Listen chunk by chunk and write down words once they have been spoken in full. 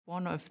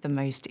One of the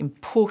most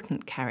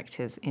important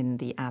characters in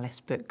the Alice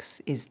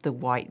books is the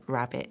White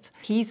Rabbit.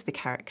 He's the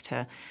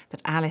character that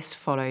Alice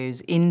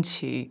follows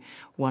into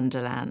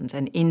Wonderland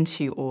and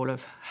into all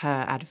of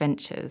her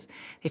adventures.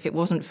 If it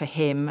wasn't for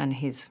him and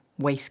his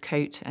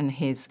waistcoat and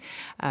his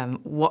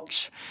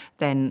watch,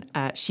 then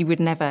she would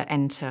never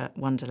enter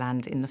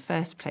Wonderland in the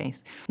first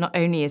place. Not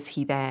only is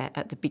he there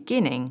at the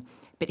beginning,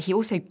 but he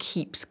also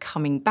keeps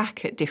coming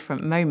back at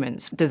different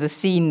moments. There's a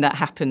scene that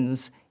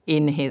happens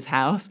in his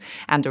house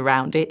and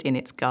around it in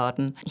its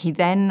garden. He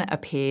then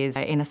appears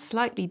in a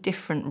slightly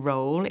different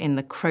role in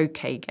the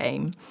croquet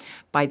game.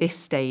 By this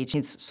stage,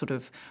 his sort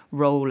of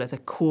role as a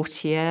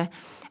courtier,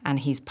 and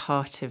he's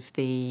part of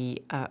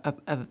the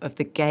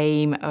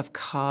game of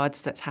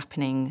cards that's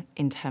happening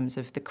in terms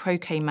of the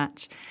croquet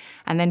match.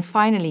 And then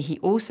finally, he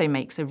also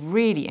makes a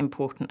really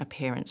important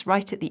appearance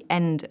right at the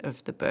end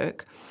of the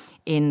book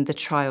in the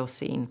trial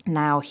scene.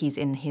 Now he's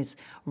in his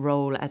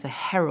role as a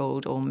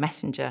herald or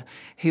messenger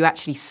who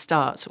actually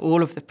starts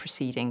all of the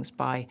proceedings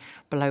by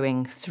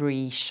blowing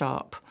 3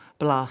 sharp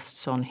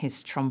blasts on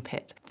his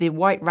trumpet. The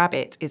White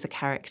Rabbit is a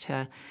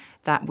character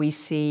that we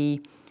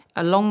see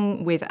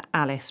along with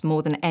Alice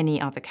more than any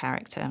other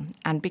character.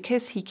 And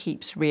because he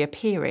keeps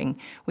reappearing,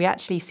 we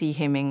actually see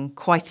him in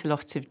quite a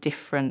lot of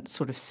different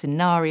sort of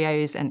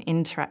scenarios and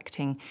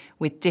interacting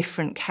with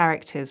different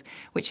characters,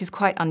 which is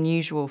quite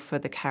unusual for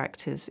the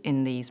characters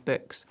in these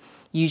books.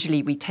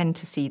 Usually we tend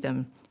to see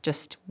them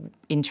just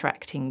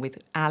interacting with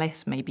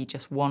Alice, maybe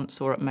just once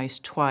or at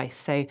most twice.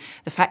 So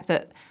the fact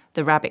that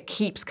the rabbit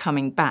keeps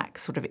coming back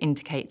sort of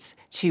indicates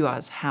to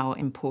us how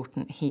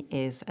important he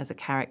is as a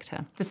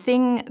character. The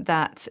thing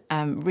that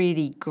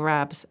really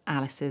grabs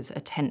Alice's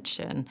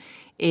attention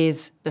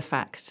is the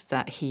fact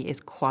that he is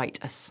quite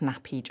a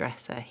snappy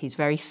dresser. He's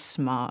very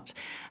smart.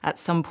 At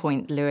some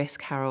point, Lewis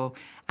Carroll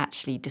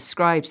actually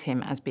describes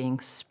him as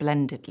being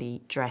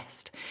splendidly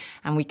dressed.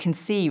 And we can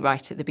see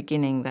right at the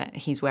beginning that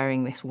he's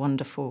wearing this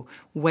wonderful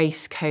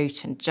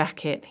waistcoat and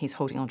jacket. He's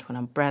holding onto an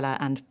umbrella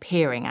and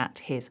peering at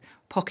his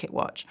pocket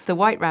watch. The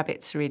White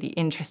Rabbit's really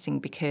interesting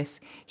because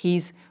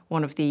he's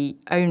one of the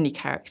only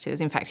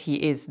characters, in fact,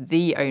 he is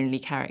the only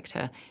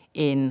character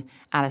in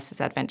Alice's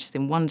Adventures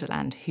in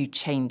Wonderland who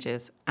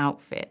changes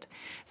outfit.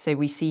 So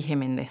we see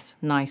him in this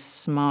nice,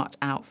 smart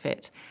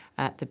outfit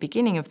at the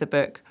beginning of the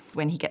book.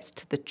 When he gets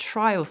to the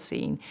trial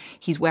scene,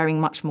 he's wearing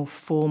much more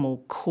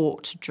formal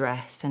court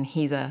dress, and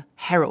he's a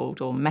herald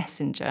or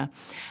messenger,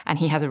 and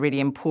he has a really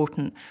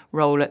important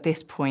role at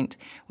this point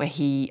where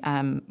he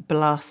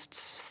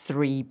blasts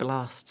 3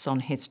 blasts on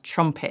his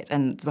trumpet,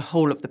 and the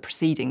whole of the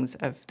proceedings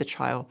of the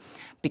trial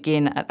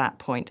begin at that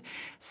point.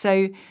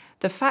 So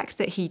the fact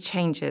that he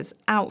changes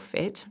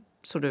outfit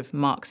sort of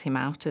marks him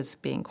out as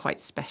being quite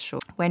special.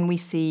 When we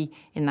see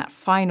in that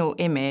final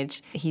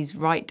image, he's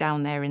right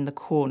down there in the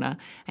corner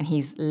and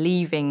he's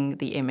leaving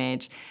the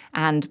image.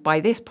 And by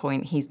this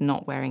point, he's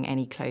not wearing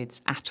any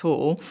clothes at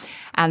all.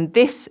 And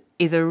this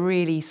is a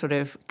really sort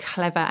of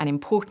clever and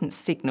important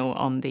signal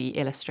on the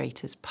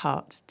illustrator's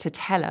part to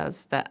tell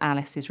us that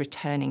Alice is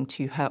returning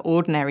to her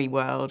ordinary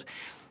world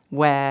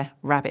where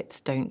rabbits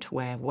don't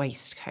wear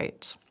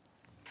waistcoats.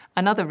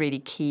 Another really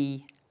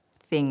key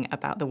thing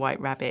about the White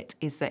Rabbit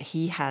is that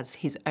he has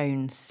his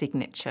own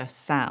signature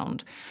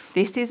sound.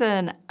 This is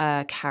a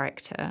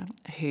character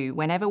who,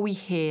 whenever we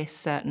hear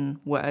certain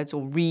words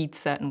or read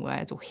certain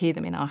words or hear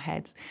them in our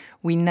heads,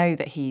 we know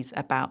that he's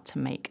about to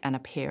make an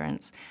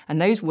appearance.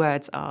 And those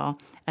words are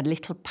a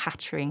little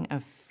pattering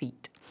of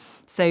feet.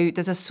 So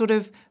there's a sort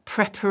of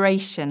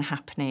preparation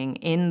happening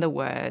in the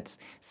words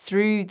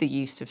through the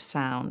use of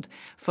sound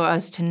for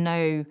us to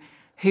know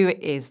who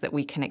it is that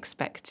we can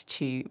expect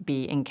to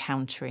be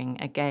encountering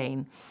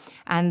again.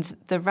 And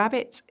the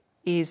rabbit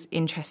is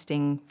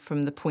interesting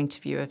from the point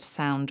of view of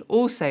sound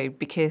also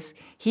because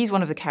he's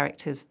one of the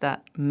characters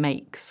that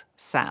makes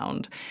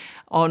sound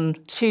on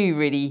 2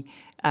 really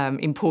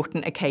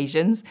important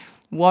occasions.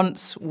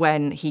 Once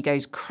when he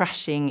goes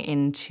crashing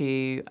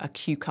into a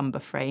cucumber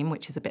frame,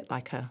 which is a bit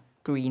like a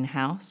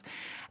greenhouse.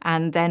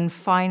 And then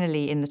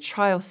finally in the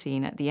trial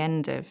scene at the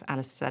end of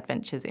Alice's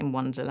Adventures in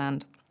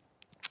Wonderland,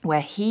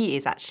 where he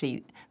is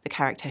actually the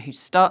character who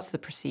starts the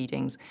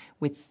proceedings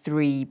with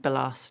 3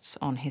 blasts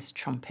on his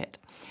trumpet.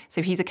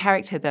 So he's a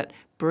character that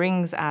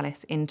brings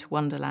Alice into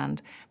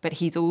Wonderland, but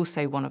he's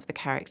also one of the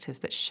characters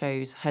that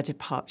shows her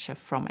departure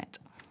from it.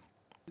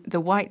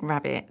 The White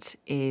Rabbit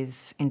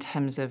is, in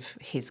terms of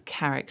his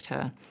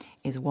character,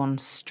 is one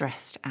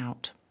stressed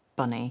out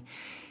bunny.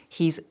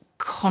 He's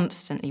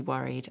constantly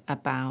worried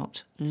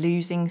about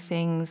losing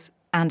things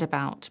and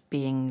about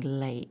being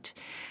late.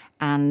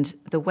 And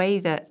the way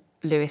that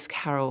Lewis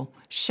Carroll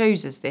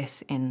shows us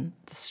this in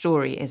the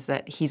story is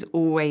that he's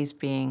always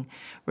being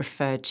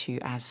referred to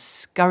as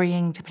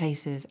scurrying to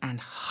places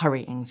and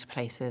hurrying to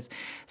places.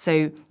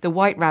 So the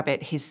White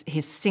Rabbit,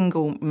 his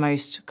single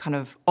most kind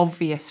of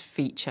obvious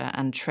feature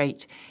and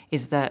trait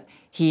is that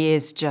he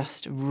is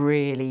just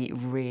really,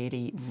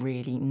 really,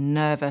 really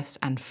nervous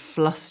and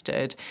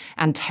flustered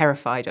and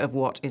terrified of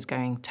what is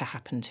going to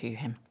happen to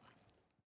him.